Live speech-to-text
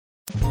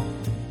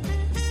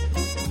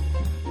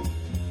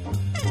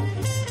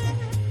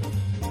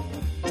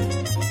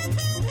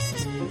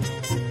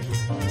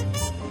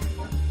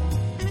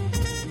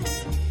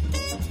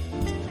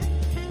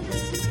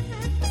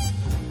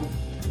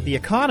the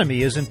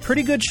economy is in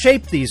pretty good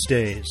shape these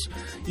days.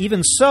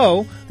 Even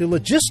so, the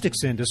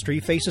logistics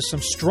industry faces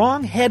some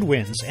strong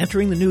headwinds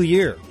entering the new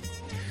year.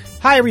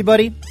 Hi,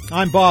 everybody.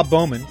 I'm Bob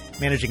Bowman,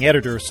 managing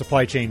editor of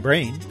Supply Chain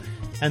Brain,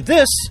 and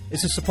this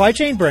is the Supply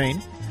Chain Brain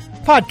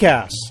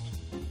podcast.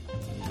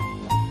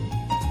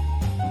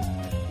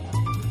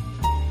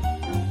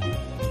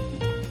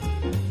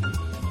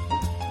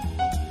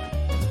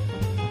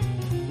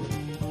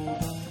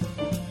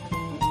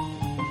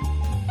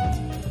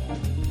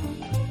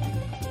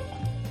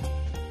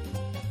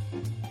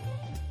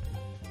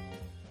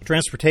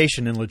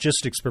 Transportation and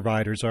logistics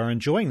providers are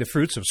enjoying the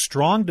fruits of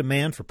strong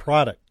demand for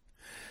product.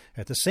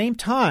 At the same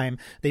time,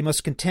 they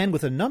must contend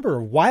with a number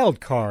of wild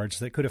cards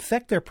that could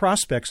affect their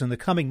prospects in the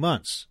coming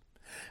months.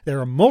 There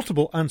are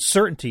multiple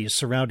uncertainties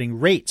surrounding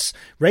rates,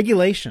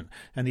 regulation,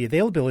 and the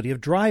availability of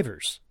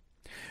drivers.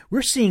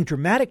 We're seeing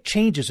dramatic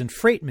changes in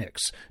freight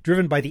mix,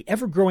 driven by the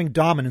ever-growing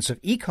dominance of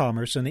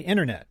e-commerce and the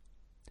Internet.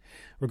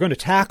 We're going to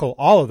tackle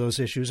all of those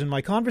issues in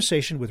my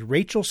conversation with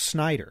Rachel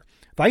Snyder,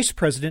 Vice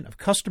President of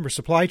Customer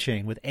Supply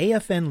Chain with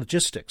AFN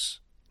Logistics.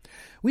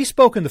 We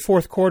spoke in the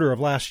fourth quarter of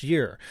last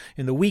year,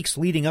 in the weeks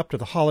leading up to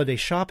the holiday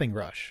shopping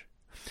rush.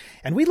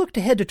 And we looked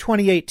ahead to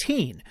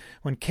 2018,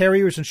 when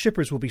carriers and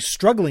shippers will be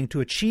struggling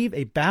to achieve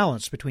a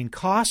balance between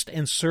cost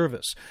and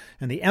service,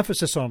 and the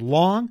emphasis on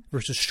long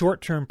versus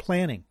short-term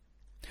planning.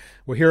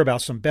 We'll hear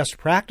about some best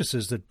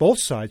practices that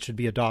both sides should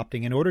be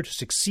adopting in order to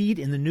succeed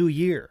in the new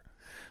year.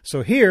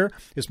 So here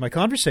is my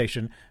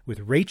conversation with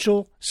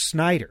Rachel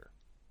Snyder.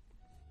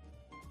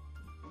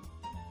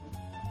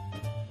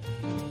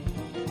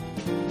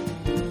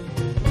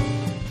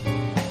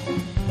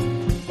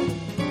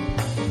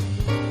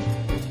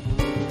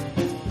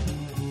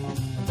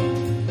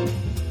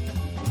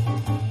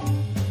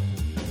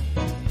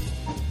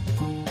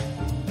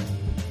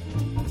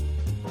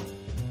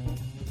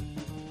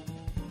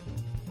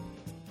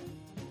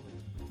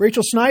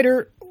 Rachel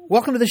Snyder,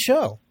 welcome to the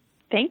show.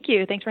 Thank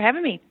you. Thanks for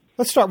having me.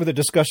 Let's start with a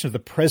discussion of the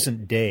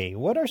present day.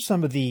 What are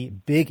some of the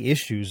big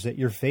issues that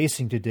you're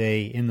facing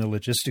today in the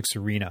logistics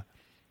arena?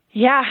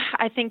 Yeah,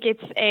 I think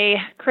it's a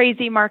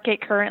crazy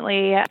market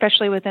currently,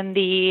 especially within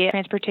the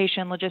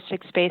transportation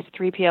logistics space,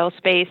 3PL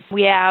space.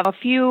 We have a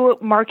few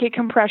market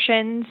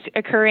compressions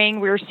occurring.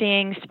 We're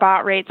seeing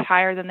spot rates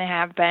higher than they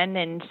have been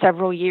in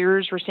several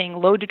years. We're seeing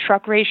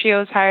load-to-truck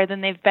ratios higher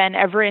than they've been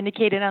ever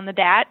indicated on the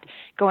DAT,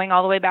 going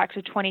all the way back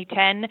to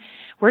 2010.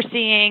 We're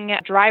seeing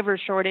driver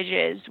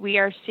shortages. We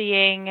are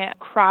seeing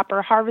crop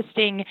or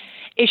harvesting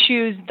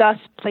issues, thus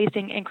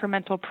placing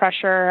incremental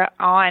pressure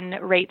on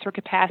rates or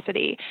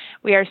capacity.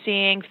 We are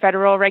seeing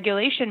federal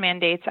regulation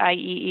mandates,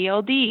 i.e.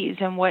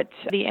 ELDs, and what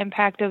the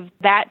impact of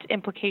that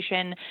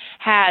implication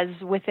has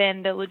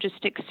within the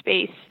logistics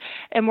space.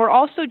 And we're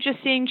also just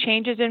seeing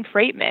changes in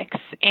freight mix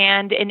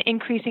and an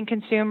increasing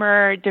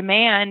consumer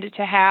demand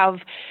to have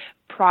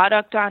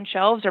product on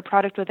shelves or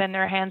product within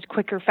their hands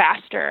quicker,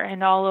 faster.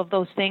 And all of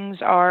those things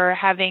are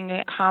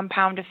having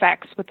compound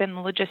effects within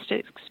the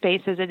logistics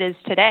space as it is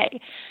today.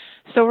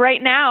 So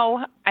right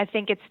now, I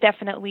think it's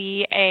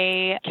definitely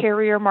a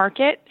carrier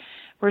market.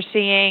 We're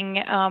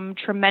seeing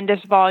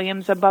tremendous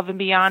volumes above and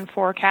beyond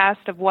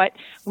forecast of what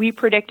we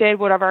predicted,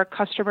 what our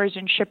customers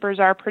and shippers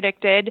are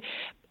predicted.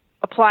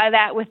 Apply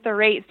that with the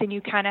rates, and you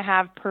kind of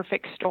have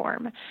perfect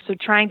storm. So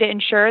trying to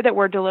ensure that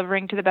we're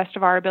delivering to the best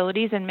of our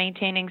abilities and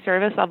maintaining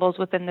service levels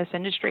within this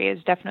industry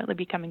is definitely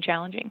becoming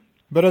challenging.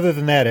 But other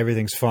than that,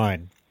 everything's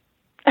fine.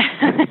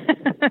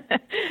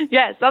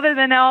 Yes, other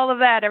than all of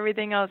that,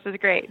 everything else is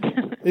great.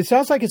 It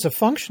sounds like it's a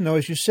function, though,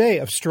 as you say,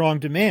 of strong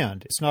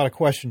demand. It's not a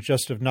question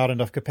just of not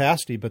enough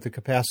capacity, but the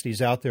capacity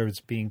is out there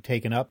that's being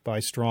taken up by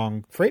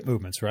strong freight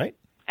movements, right?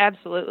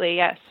 Absolutely,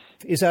 yes.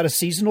 Is that a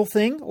seasonal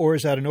thing, or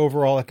is that an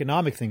overall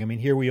economic thing? I mean,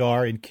 here we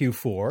are in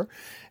Q4,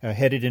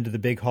 headed into the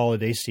big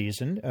holiday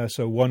season,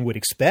 so one would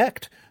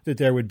expect that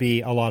there would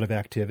be a lot of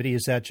activity.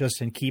 Is that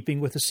just in keeping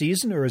with the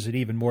season, or is it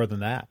even more than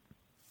that?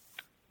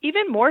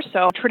 Even more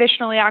so.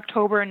 Traditionally,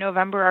 October and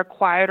November are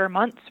quieter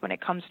months when it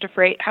comes to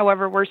freight.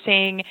 However, we're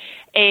seeing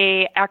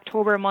a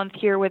October month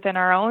here within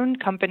our own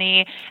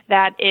company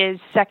that is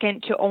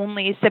second to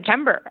only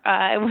September,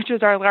 which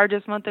is our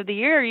largest month of the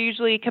year,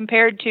 usually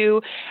compared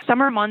to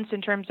summer months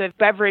in terms of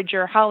beverage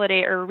or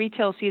holiday or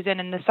retail season.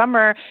 In the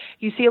summer,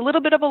 you see a little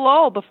bit of a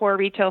lull before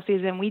retail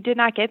season. We did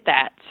not get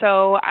that.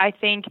 So I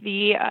think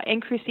the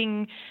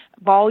increasing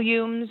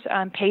volumes,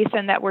 pace,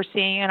 and that we're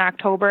seeing in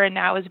October and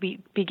now as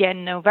we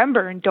begin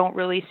November and don't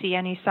really see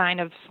any sign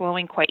of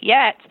slowing quite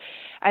yet,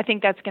 I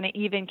think that's going to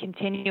even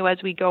continue as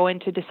we go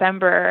into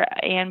December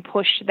and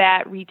push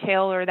that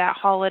retail or that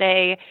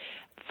holiday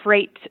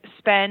freight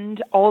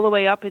spend all the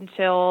way up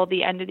until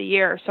the end of the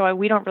year. So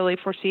we don't really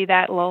foresee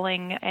that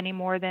lulling any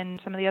more than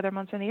some of the other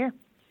months in the year.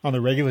 On the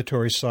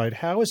regulatory side,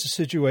 how is the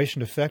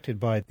situation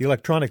affected by the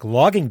electronic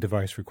logging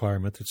device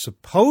requirement that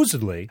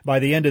supposedly by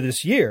the end of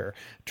this year,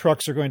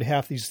 trucks are going to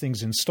have these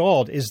things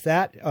installed? Is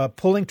that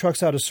pulling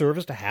trucks out of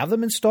service to have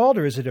them installed,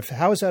 or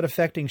how is that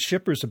affecting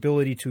shippers'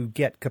 ability to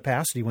get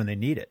capacity when they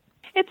need it?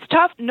 It's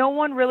tough. No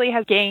one really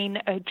has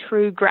gained a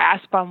true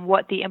grasp on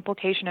what the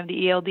implication of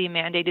the ELD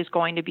mandate is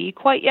going to be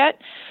quite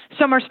yet.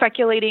 Some are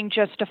speculating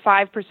just a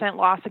 5%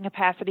 loss in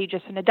capacity,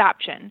 just in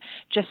adoption,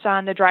 just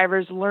on the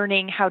drivers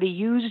learning how to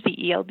use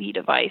the ELD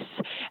device.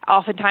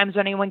 Oftentimes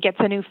when anyone gets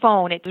a new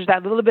phone, there's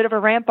that little bit of a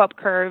ramp-up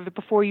curve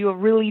before you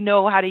really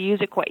know how to use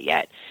it quite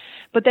yet.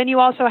 But then you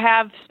also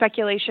have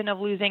speculation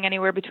of losing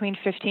anywhere between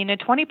 15 and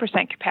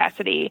 20%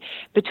 capacity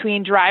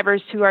between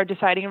drivers who are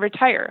deciding to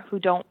retire, who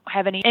don't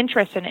have any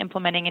interest in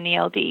implementing an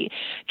ELD,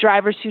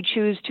 drivers who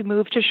choose to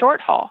move to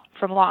short haul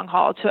from long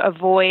haul to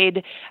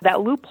avoid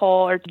that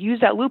loophole or use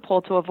that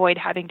loophole to avoid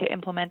having to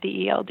implement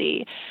the ELD.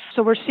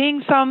 So we're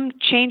seeing some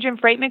change in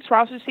freight mix. We're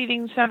also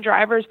seeing some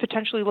drivers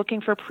potentially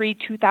looking for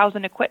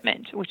pre-2000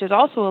 equipment, which is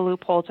also a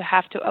loophole to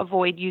have to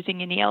avoid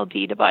using an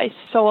ELD device.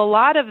 So a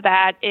lot of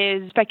that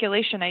is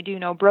speculation. I do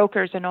know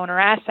brokers and owner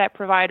asset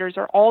providers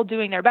are all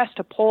doing their best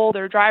to poll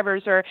their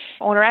drivers, or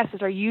owner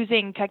assets are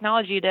using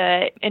technology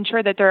to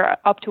ensure that they're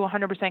up to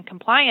 100%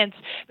 compliance.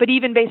 But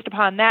even based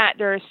upon that,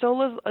 there is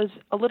still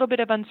a little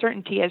bit of uncertainty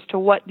as to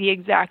what the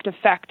exact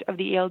effect of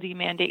the ELD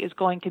mandate is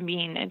going to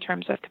mean in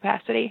terms of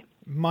capacity.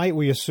 Might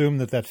we assume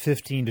that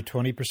 15 to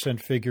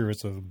 20% figure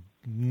is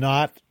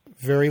not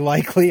very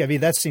likely? I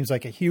mean, that seems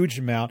like a huge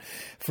amount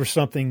for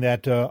something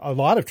that a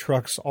lot of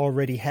trucks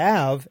already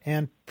have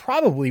and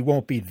probably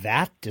won't be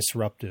that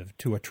disruptive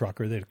to a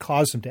trucker that it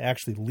cause them to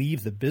actually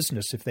leave the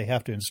business if they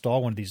have to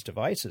install one of these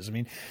devices. I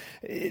mean,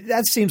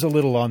 that seems a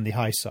little on the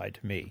high side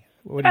to me.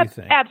 What do you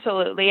think?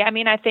 Absolutely. I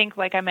mean, I think,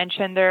 like I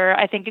mentioned,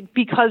 I think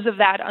because of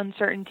that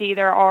uncertainty,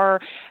 there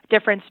are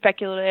different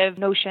speculative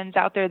notions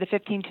out there. The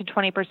 15 to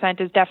 20%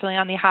 is definitely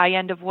on the high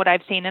end of what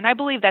I've seen. And I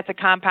believe that's a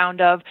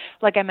compound of,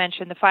 like I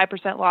mentioned, the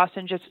 5% loss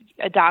in just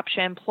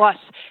adoption plus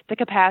the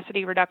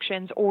capacity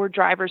reductions or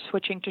drivers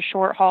switching to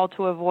short haul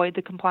to avoid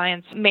the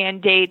compliance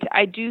mandate.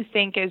 I do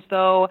think as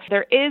though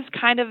there is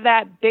kind of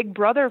that big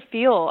brother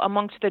feel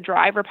amongst the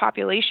driver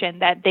population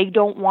that they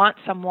don't want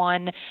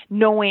someone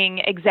knowing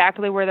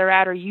exactly where they're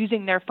at or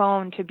using their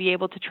phone to be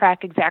able to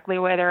track exactly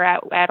where they're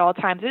at all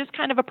times. It is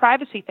kind of a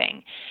privacy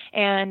thing.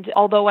 And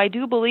although I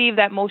do believe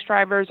that most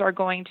drivers are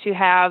going to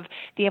have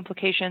the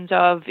implications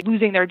of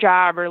losing their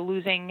job or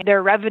losing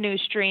their revenue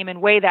stream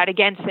and weigh that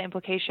against the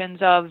implications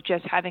of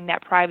just having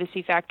that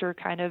privacy factor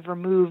kind of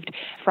removed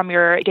from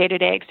your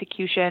day-to-day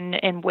execution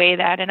and weigh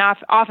that. And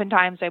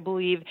oftentimes I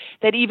believe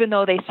that even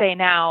though they say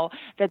now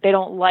that they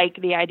don't like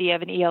the idea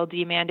of an ELD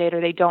mandate or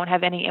they don't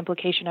have any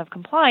implication of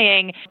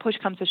complying, push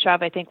comes to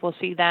shove, I think we'll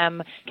see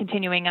them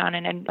continuing on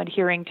and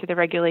adhering to the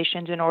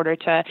regulations in order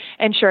to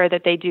ensure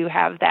that they do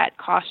have that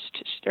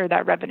cost or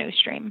that revenue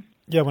stream.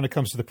 Yeah, when it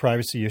comes to the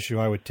privacy issue,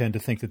 I would tend to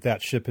think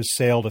that ship has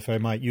sailed, if I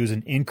might use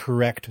an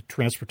incorrect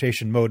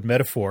transportation mode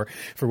metaphor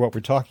for what we're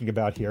talking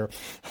about here.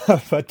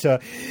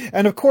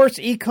 And of course,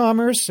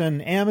 e-commerce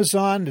and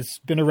Amazon, it's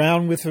been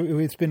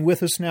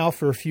with us now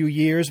for a few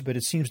years, but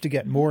it seems to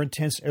get more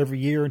intense every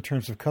year in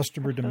terms of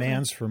customer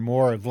demands for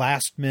more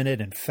last minute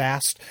and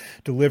fast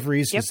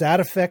deliveries. Yep. Does that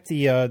affect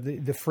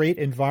the freight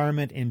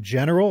environment in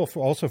general,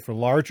 also for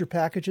larger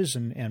packages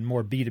and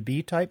more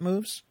B2B type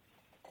moves?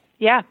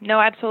 Yeah, no,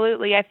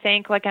 absolutely. I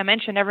think, like I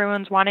mentioned,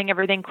 everyone's wanting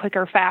everything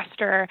quicker,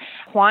 faster.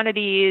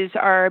 Quantities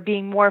are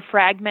being more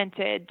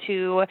fragmented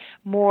to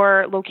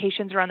more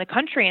locations around the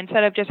country.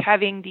 Instead of just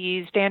having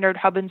the standard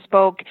hub and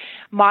spoke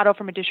model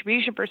from a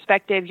distribution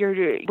perspective,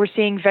 we're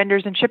seeing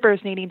vendors and shippers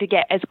needing to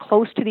get as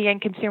close to the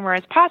end consumer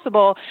as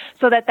possible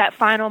so that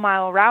final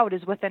mile route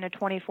is within a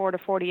 24 to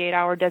 48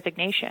 hour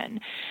designation.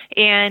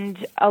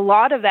 And a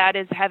lot of that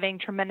is having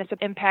tremendous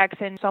impacts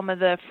in some of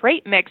the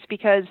freight mix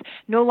because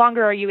no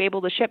longer are you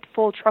able to ship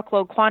full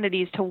truckload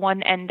quantities to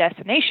one end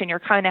destination. You're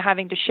kind of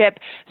having to ship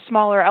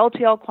smaller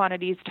LTL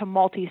quantities to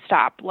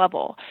multi-stop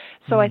level.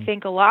 So I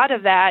think a lot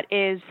of that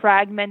is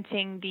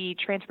fragmenting the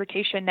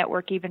transportation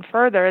network even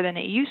further than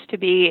it used to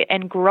be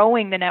and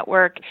growing the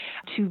network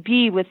to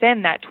be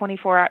within that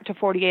 24 to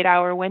 48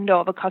 hour window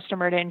of a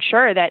customer to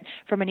ensure that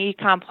from an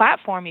e-com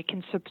platform you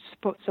can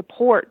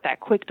support that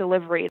quick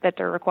delivery that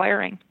they're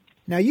requiring.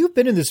 Now, you've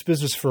been in this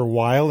business for a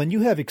while, and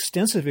you have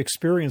extensive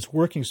experience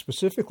working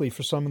specifically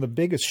for some of the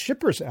biggest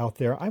shippers out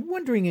there. I'm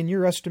wondering, in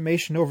your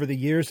estimation over the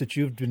years that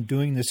you've been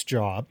doing this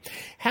job,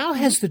 how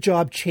has the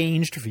job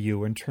changed for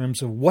you in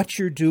terms of what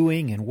you're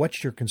doing and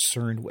what you're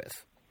concerned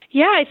with?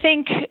 Yeah, I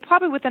think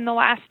probably within the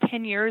last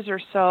 10 years or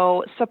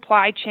so,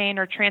 supply chain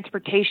or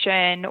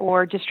transportation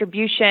or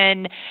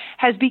distribution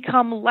has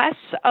become less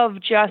of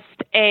just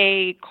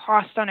a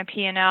cost on a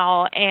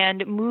P&L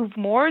and moved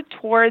more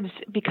towards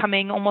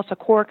becoming almost a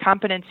core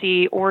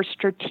competency or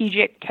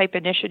strategic type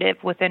initiative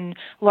within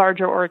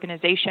larger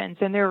organizations.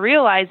 And they're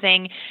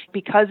realizing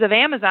because of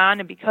Amazon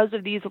and because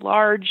of these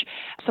large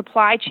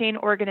supply chain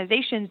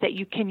organizations that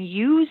you can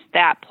use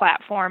that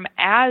platform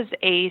as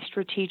a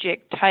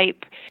strategic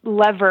type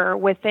lever lever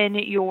within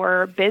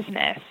your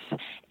business.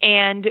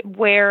 And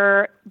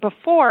where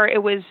before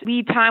it was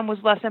lead time was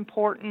less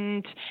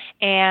important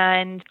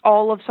and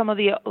all of some of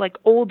the like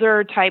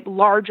older type,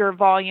 larger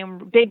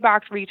volume, big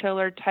box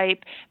retailer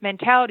type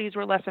mentalities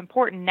were less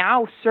important.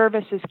 Now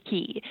service is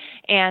key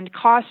and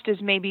cost is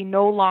maybe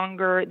no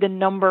longer the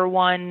number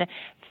one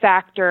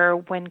factor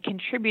when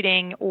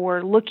contributing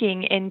or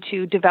looking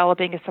into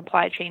developing a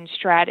supply chain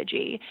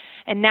strategy.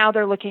 And now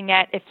they're looking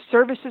at if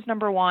service is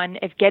number one,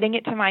 if getting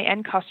it to my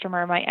end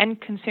customer, my end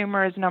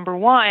consumer is number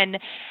one,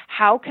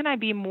 how can I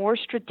be more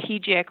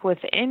strategic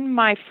within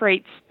my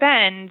freight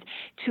spend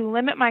to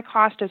limit my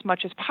cost as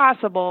much as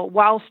possible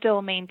while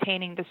still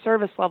maintaining the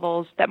service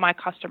levels that my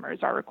customers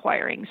are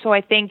requiring? So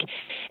I think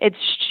it's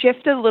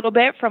shifted a little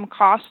bit from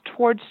cost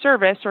towards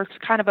service, or it's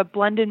kind of a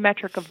blended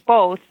metric of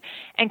both,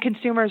 and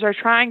consumers are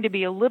trying to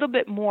be a little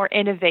bit more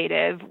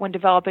innovative when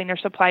developing their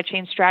supply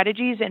chain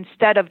strategies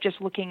instead of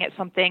just looking at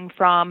something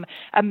from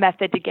a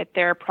method to get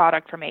their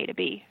product from A to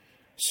B.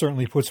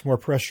 Certainly puts more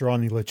pressure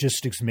on the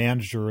logistics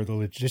manager or the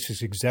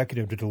logistics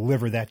executive to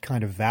deliver that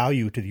kind of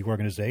value to the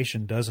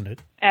organization, doesn't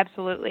it?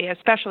 Absolutely,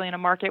 especially in a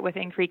market with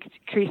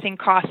increasing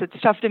costs.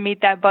 It's tough to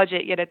meet that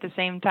budget, yet at the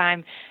same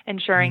time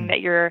ensuring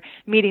that you're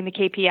meeting the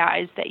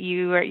KPIs that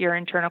your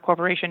internal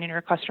corporation and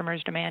your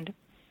customers demand.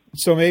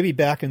 So maybe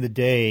back in the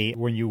day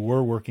when you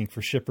were working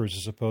for shippers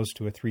as opposed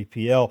to a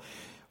 3PL,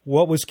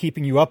 what was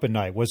keeping you up at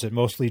night? Was it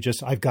mostly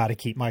just, I've got to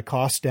keep my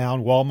costs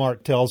down?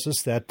 Walmart tells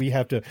us that we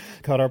have to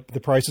cut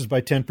the prices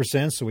by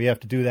 10%, so we have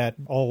to do that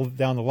all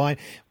down the line.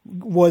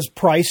 Was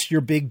price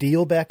your big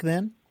deal back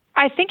then?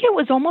 I think it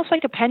was almost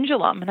like a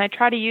pendulum, and I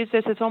try to use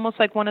this as almost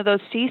like one of those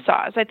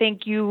seesaws. I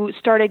think you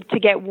started to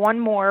get one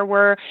more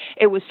where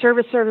it was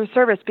service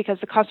because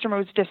the customer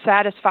was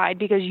dissatisfied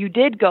because you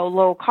did go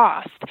low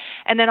cost.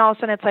 And then all of a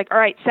sudden it's like, all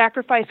right,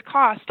 sacrifice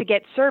cost to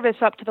get service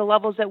up to the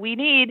levels that we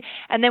need.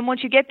 And then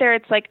once you get there,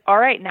 it's like, all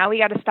right, now we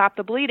got to stop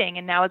the bleeding.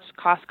 And now it's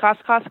cost,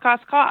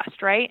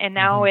 right? And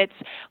now it's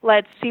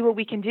let's see what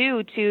we can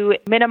do to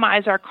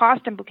minimize our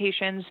cost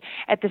implications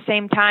at the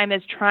same time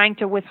as trying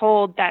to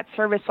withhold that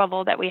service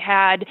level that we had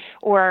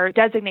or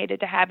designated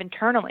to have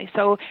internally.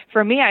 So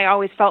for me, I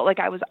always felt like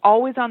I was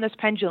always on this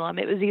pendulum.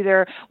 It was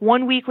either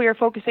one week we were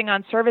focusing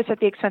on service at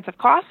the expense of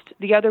cost,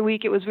 the other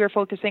week it was we were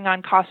focusing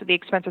on cost at the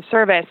expense of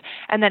service,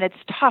 and then it's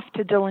tough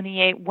to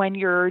delineate when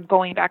you're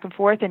going back and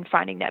forth and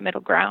finding that middle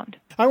ground.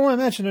 I want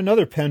to mention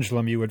another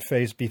pendulum you would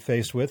be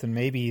faced with, and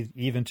maybe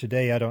even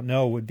today, I don't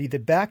know, would be the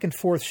back and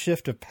forth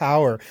shift of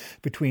power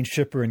between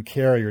shipper and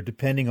carrier,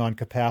 depending on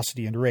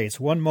capacity and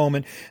rates. One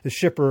moment, the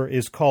shipper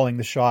is calling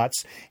the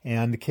shots,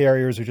 and the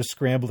carriers are just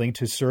scrambling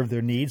to serve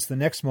their needs. The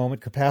next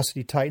moment,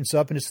 capacity tightens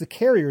up, and it's the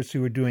carriers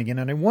who are doing it.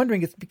 And I'm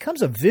wondering, it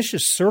becomes a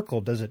vicious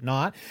circle, does it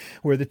not,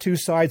 where the two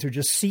sides are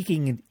just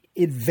seeking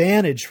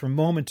advantage from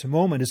moment to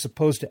moment as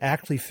opposed to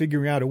actually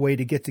figuring out a way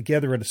to get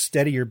together on a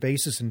steadier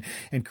basis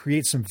and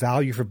create some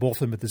value for both of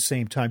them at the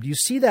same time. Do you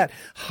see that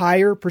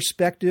higher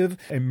perspective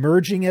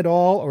emerging at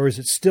all, or is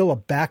it still a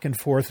back and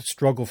forth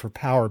struggle for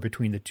power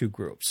between the two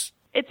groups?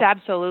 It's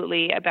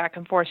absolutely a back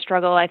and forth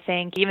struggle, I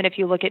think. Even if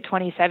you look at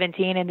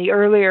 2017 and the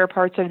earlier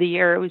parts of the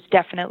year, it was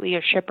definitely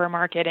a shipper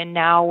market, and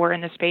now we're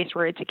in the space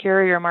where it's a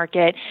carrier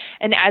market.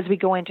 And as we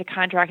go into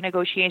contract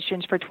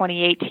negotiations for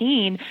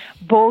 2018,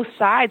 both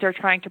sides are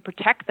trying to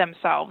protect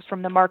themselves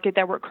from the market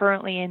that we're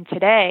currently in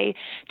today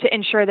to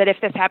ensure that if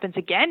this happens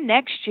again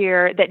next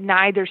year, that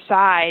neither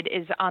side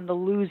is on the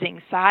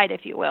losing side,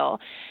 if you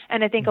will.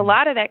 And I think a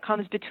lot of that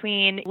comes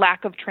between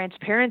lack of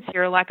transparency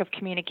or lack of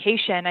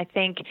communication. I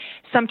think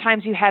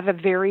sometimes you have a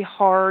very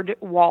hard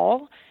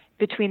wall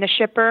between the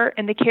shipper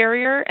and the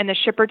carrier, and the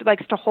shipper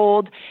likes to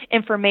hold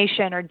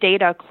information or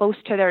data close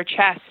to their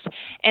chest,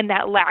 and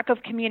that lack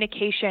of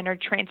communication or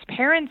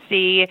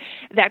transparency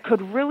that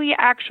could really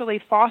actually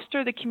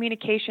foster the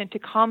communication to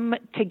come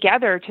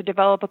together to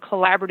develop a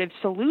collaborative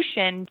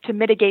solution to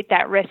mitigate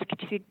that risk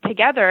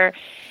together.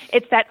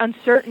 It's that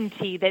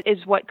uncertainty that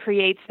is what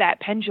creates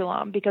that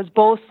pendulum, because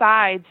both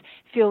sides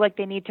feel like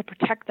they need to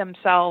protect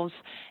themselves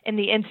in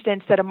the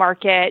instance that a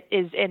market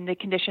is in the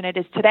condition it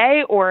is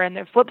today, or in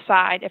the flip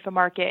side, if a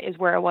market is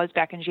where it was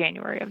back in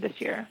January of this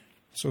year.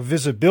 So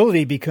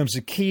visibility becomes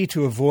a key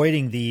to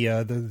avoiding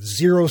the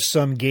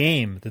zero-sum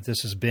game that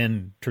this has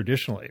been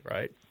traditionally,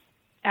 right?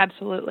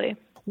 Absolutely.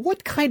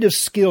 What kind of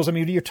skills? I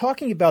mean, you're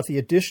talking about the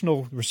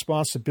additional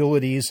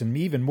responsibilities and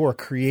even more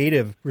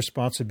creative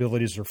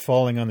responsibilities are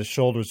falling on the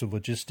shoulders of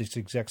logistics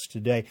execs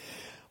today.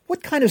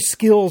 What kind of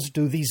skills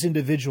do these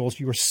individuals,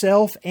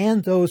 yourself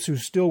and those who are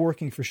still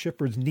working for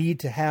shippers,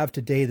 need to have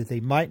today that they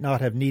might not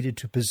have needed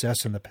to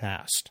possess in the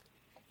past?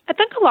 I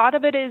think a a lot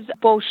of it is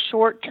both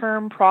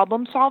short-term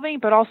problem solving,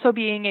 but also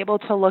being able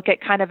to look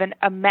at kind of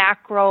a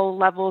macro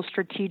level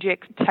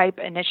strategic type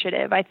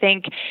initiative. I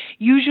think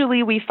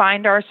usually we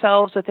find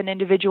ourselves with an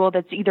individual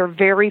that's either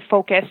very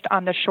focused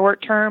on the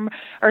short term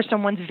or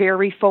someone's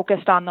very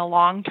focused on the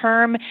long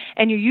term,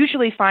 and you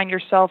usually find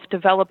yourself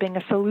developing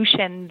a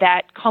solution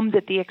that comes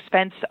at the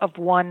expense of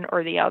one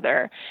or the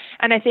other.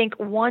 And I think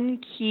one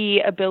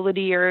key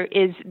ability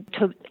is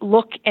to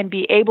look and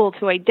be able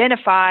to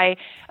identify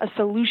a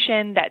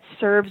solution that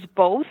serves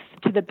both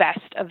to the best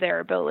of their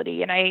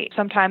ability. And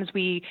sometimes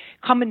we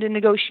come into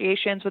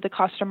negotiations with a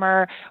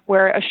customer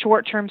where a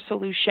short-term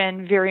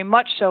solution very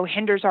much so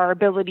hinders our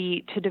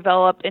ability to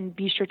develop and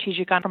be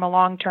strategic from a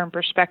long-term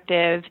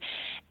perspective.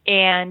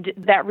 And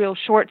that real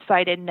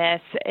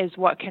short-sightedness is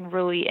what can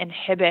really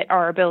inhibit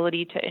our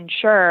ability to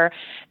ensure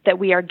that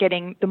we are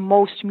getting the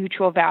most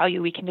mutual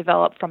value we can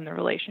develop from the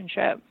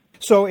relationship.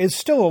 So it's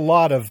still a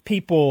lot of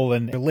people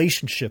and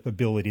relationship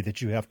ability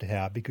that you have to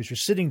have because you're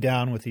sitting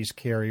down with these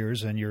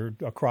carriers and you're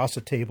across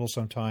a table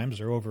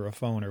sometimes or over a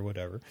phone or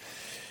whatever.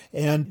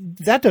 And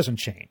that doesn't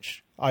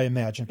change, I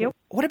imagine. Yep.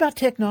 What about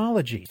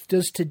technology?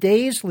 Does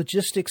today's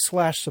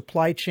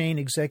logistics/supply chain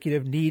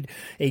executive need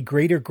a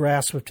greater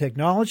grasp of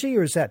technology,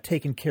 or is that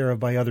taken care of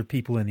by other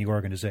people in the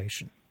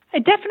organization? I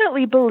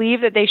definitely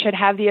believe that they should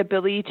have the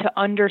ability to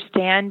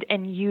understand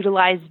and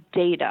utilize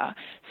data.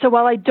 So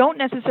while I don't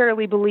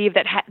necessarily believe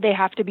that they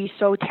have to be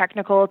so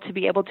technical to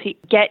be able to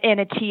get in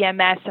a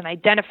TMS and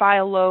identify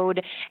a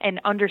load and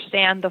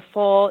understand the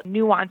full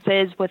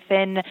nuances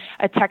within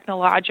a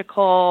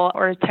technological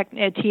or a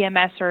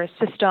TMS or a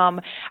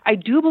system, I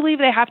do believe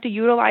they have to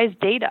utilize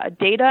data.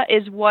 Data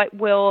is what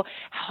will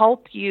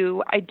help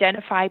you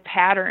identify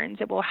patterns.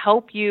 It will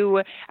help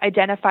you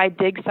identify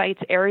dig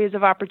sites, areas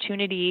of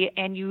opportunity,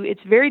 and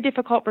it's very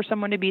difficult for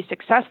someone to be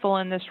successful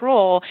in this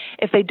role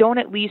if they don't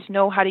at least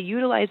know how to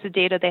utilize the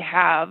data they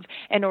have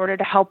in order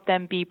to help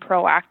them be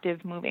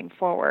proactive moving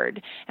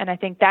forward. And I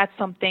think that's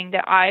something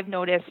that I've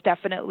noticed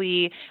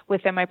definitely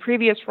within my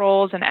previous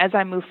roles and as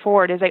I move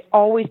forward is I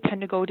always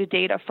tend to go to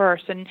data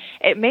first. And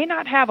it may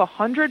not have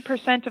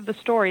 100% of the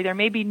story. There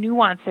may be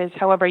nuances.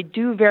 However, I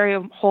do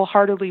very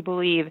wholeheartedly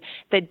believe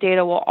that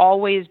data will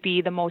always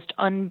be the most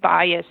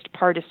unbiased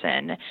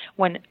partisan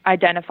when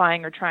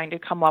identifying or trying to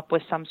come up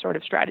with some sort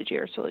of strategy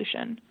or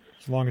solution.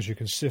 As long as you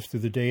can sift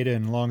through the data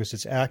and as long as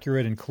it's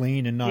accurate and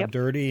clean and not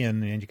dirty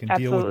and you can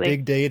deal with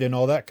big data and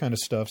all that kind of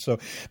stuff. So,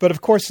 but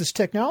of course, this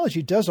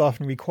technology does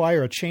often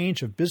require a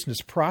change of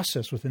business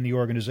process within the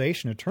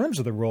organization in terms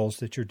of the roles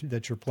that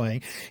you're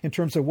playing, in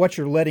terms of what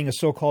you're letting a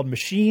so-called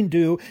machine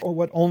do or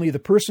what only the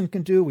person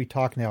can do. We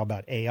talk now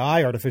about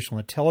AI, artificial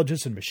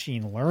intelligence, and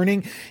machine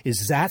learning.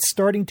 Is that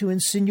starting to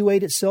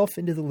insinuate itself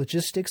into the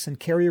logistics and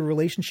carrier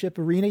relationship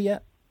arena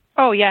yet?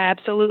 Oh, yeah,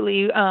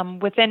 absolutely.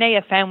 Within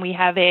AFM, we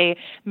have a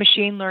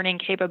machine learning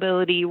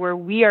capability where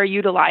we are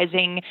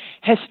utilizing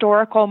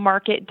historical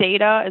market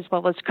data as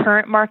well as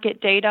current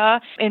market data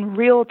in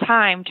real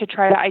time to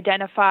try to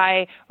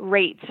identify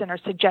rates in our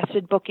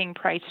suggested booking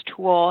price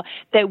tool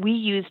that we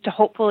use to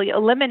hopefully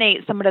eliminate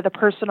some of the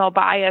personal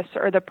bias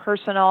or the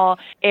personal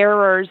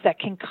errors that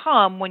can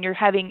come when you're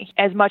having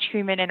as much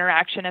human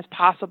interaction as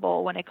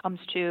possible when it comes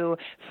to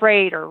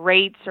freight or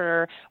rates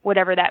or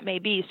whatever that may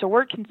be. So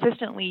we're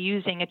consistently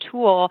using a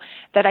tool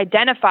that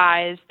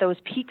identifies those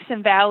peaks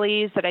and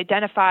valleys, that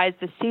identifies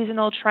the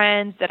seasonal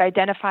trends, that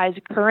identifies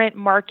current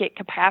market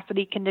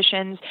capacity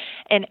conditions,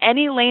 and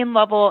any lane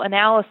level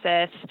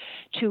analysis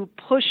to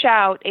push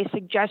out a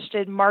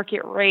suggested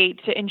market rate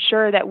to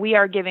ensure that we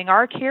are giving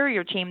our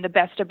carrier team the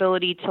best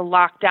ability to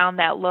lock down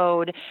that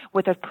load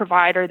with a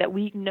provider that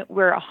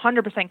we're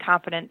 100%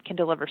 confident can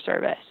deliver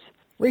service.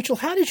 Rachel,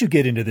 how did you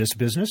get into this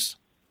business?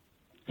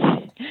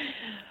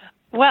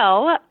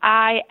 Well,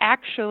 I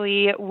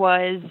actually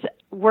was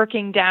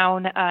working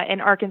down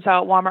in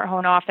Arkansas at Walmart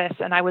home office,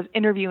 and I was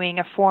interviewing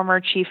a former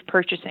chief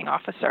purchasing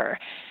officer.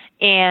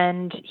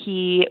 And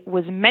he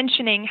was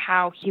mentioning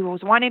how he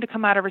was wanting to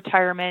come out of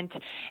retirement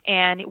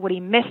and what he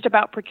missed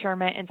about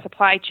procurement and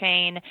supply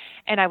chain.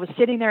 And I was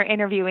sitting there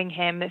interviewing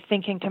him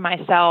thinking to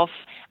myself,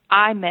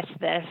 I miss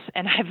this,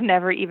 and I've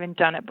never even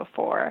done it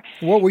before.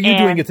 What were you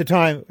doing at the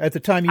time? At the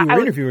time you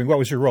were interviewing, what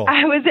was your role?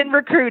 I was in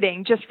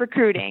recruiting, just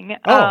recruiting.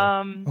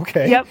 Oh,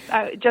 okay. Yep,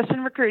 just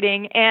in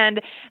recruiting.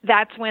 And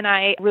that's when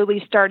I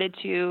really started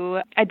to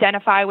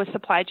identify with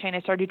supply chain.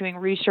 I started doing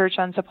research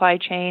on supply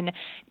chain.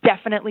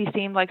 Definitely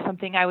seemed like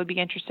something I would be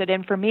interested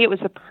in. For me, it was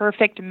the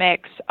perfect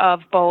mix of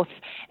both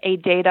a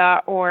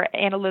data or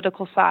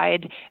analytical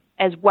side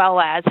as well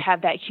as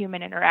have that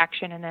human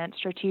interaction and that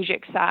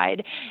strategic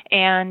side,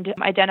 and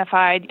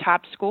identified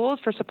top schools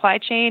for supply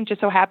chain.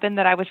 Just so happened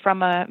that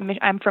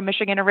I'm from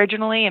Michigan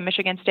originally, and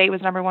Michigan State was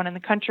 #1 in the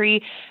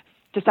country.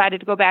 Decided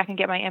to go back and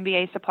get my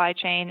MBA supply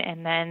chain,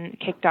 and then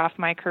kicked off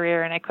my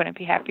career, and I couldn't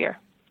be happier.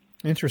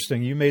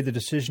 Interesting. You made the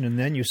decision and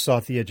then you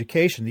sought the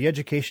education. The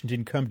education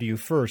didn't come to you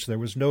first. There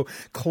was no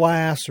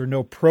class or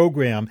no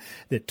program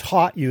that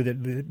taught you,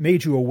 that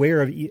made you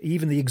aware of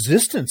even the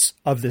existence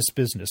of this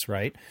business,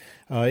 right?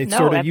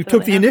 You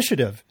took the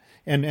initiative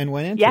and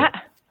went into it.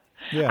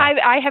 Yeah.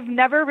 I have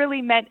never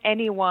really met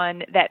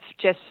anyone that's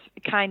just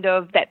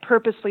that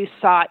purposely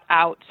sought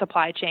out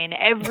supply chain.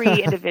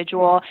 Every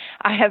individual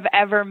I have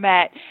ever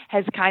met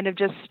has kind of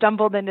just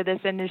stumbled into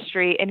this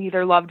industry and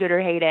either loved it or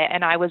hate it.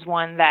 And I was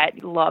one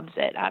that loves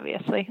it,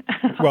 obviously.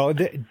 Well,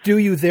 do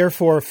you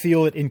therefore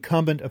feel it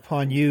incumbent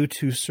upon you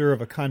to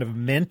serve a kind of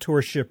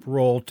mentorship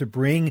role to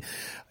bring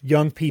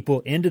young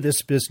people into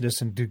this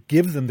business and to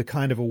give them the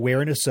kind of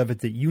awareness of it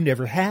that you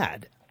never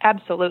had?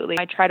 Absolutely.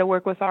 I try to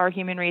work with our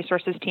human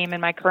resources team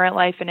in my current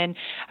life and in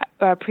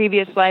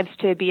previous lives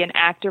to be an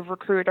active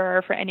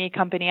recruiter for any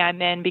company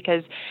I'm in,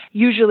 because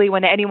usually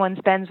when anyone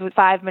spends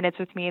 5 minutes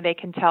with me, they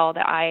can tell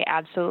that I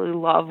absolutely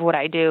love what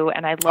I do,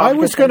 and I love I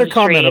was going to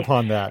comment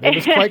upon that. It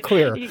was quite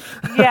clear.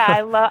 Yeah,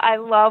 I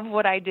love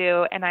what I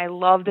do, and I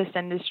love this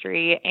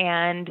industry,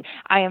 and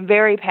I am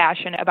very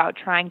passionate about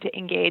trying to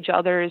engage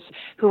others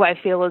who I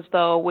feel as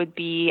though would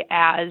be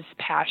as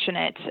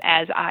passionate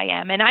as I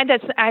am. And I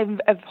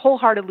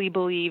wholeheartedly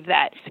believe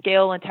that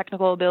skill and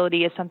technical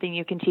ability is something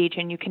you can teach,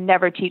 and you can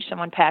never teach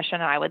someone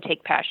passion. I would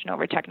take passion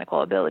over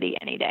technical ability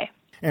any day.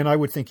 And I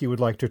would think you would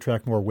like to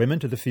attract more women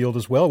to the field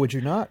as well, would you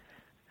not?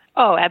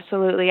 Oh,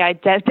 absolutely. I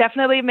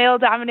definitely a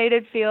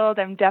male-dominated field.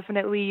 I'm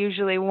definitely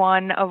usually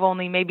one of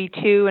only maybe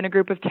 2 in a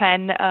group of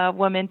 10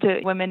 women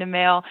to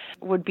male.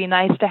 Would be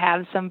nice to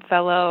have some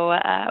fellow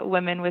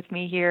women with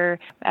me here.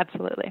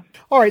 Absolutely.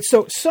 All right.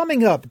 So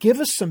summing up, give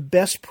us some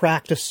best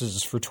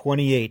practices for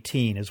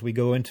 2018 as we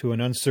go into an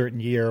uncertain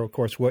year. Of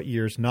course, what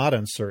year is not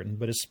uncertain,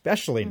 but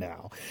especially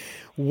now.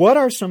 What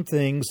are some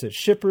things that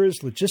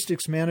shippers,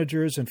 logistics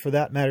managers, and for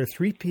that matter,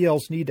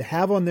 3PLs need to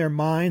have on their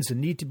minds and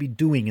need to be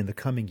doing in the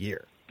coming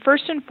year?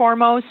 First and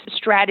foremost,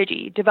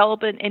 strategy.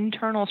 Develop an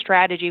internal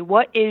strategy.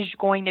 What is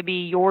going to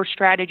be your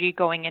strategy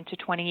going into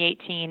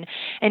 2018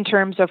 in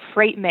terms of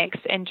freight mix,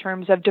 in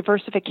terms of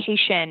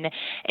diversification,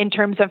 in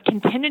terms of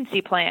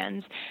contingency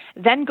plans?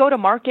 Then go to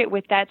market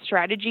with that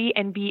strategy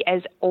and be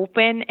as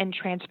open and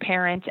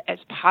transparent as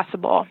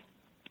possible.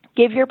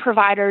 Give your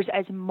providers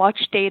as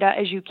much data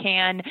as you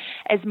can,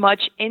 as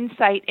much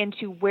insight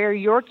into where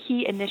your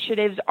key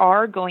initiatives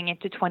are going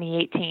into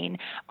 2018.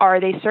 Are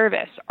they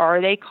service?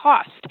 Are they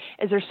cost?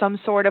 Is there some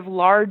sort of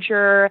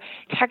larger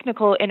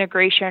technical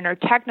integration or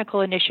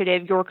technical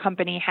initiative your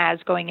company has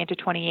going into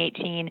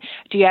 2018?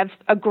 Do you have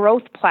a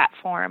growth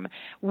platform?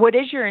 What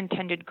is your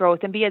intended growth?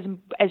 And be as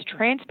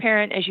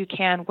transparent as you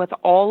can with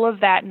all of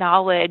that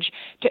knowledge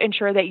to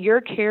ensure that your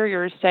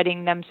carrier is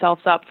setting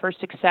themselves up for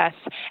success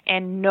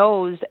and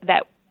knows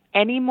that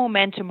any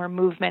momentum or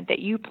movement that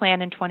you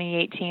plan in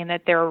 2018,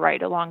 that they're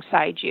right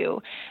alongside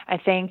you. I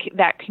think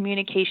that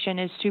communication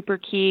is super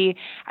key.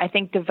 I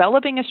think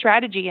developing a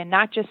strategy and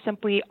not just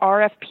simply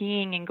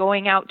RFPing and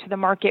going out to the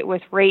market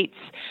with rates,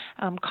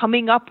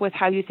 coming up with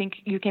how you think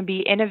you can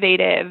be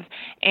innovative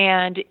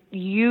and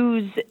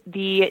use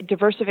the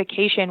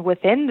diversification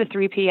within the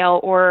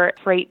 3PL or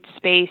freight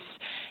space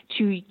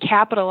to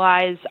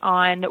capitalize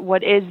on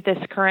what is this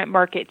current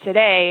market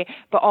today,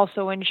 but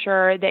also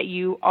ensure that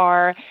you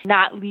are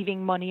not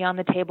leaving money on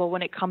the table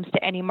when it comes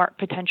to any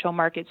potential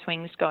market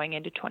swings going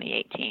into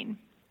 2018.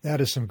 That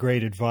is some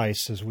great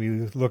advice as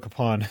we look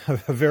upon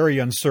a very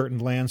uncertain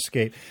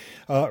landscape.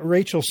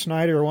 Rachel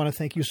Snyder, I want to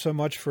thank you so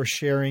much for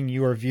sharing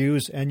your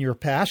views and your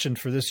passion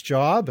for this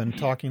job and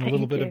talking a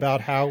little bit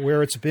about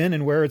where it's been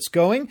and where it's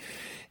going.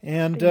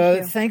 And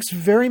thanks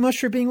very much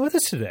for being with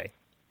us today.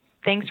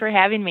 Thanks for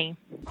having me.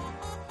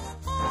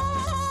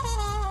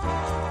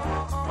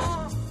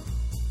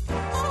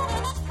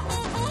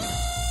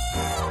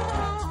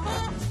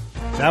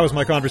 That was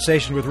my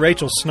conversation with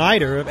Rachel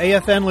Snyder of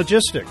AFN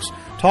Logistics,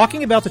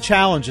 talking about the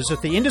challenges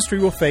that the industry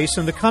will face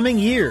in the coming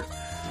year.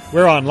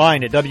 We're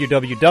online at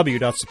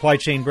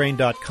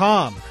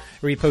www.supplychainbrain.com,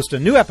 where we post a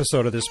new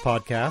episode of this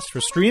podcast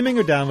for streaming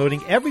or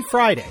downloading every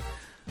Friday.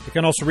 You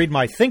can also read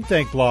my Think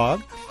Tank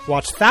blog,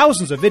 watch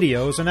thousands of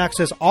videos, and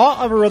access all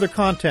of our other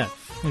content,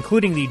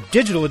 including the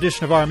digital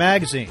edition of our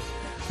magazine.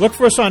 Look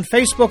for us on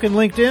Facebook and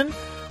LinkedIn,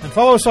 and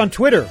follow us on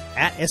Twitter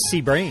at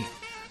SCBrain.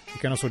 You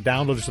can also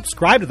download or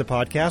subscribe to the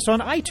podcast on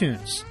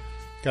iTunes.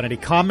 Got any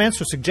comments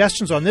or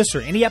suggestions on this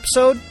or any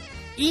episode?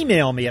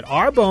 Email me at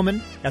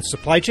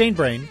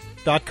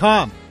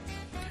rbowman@supplychainbrain.com.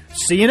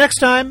 See you next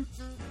time.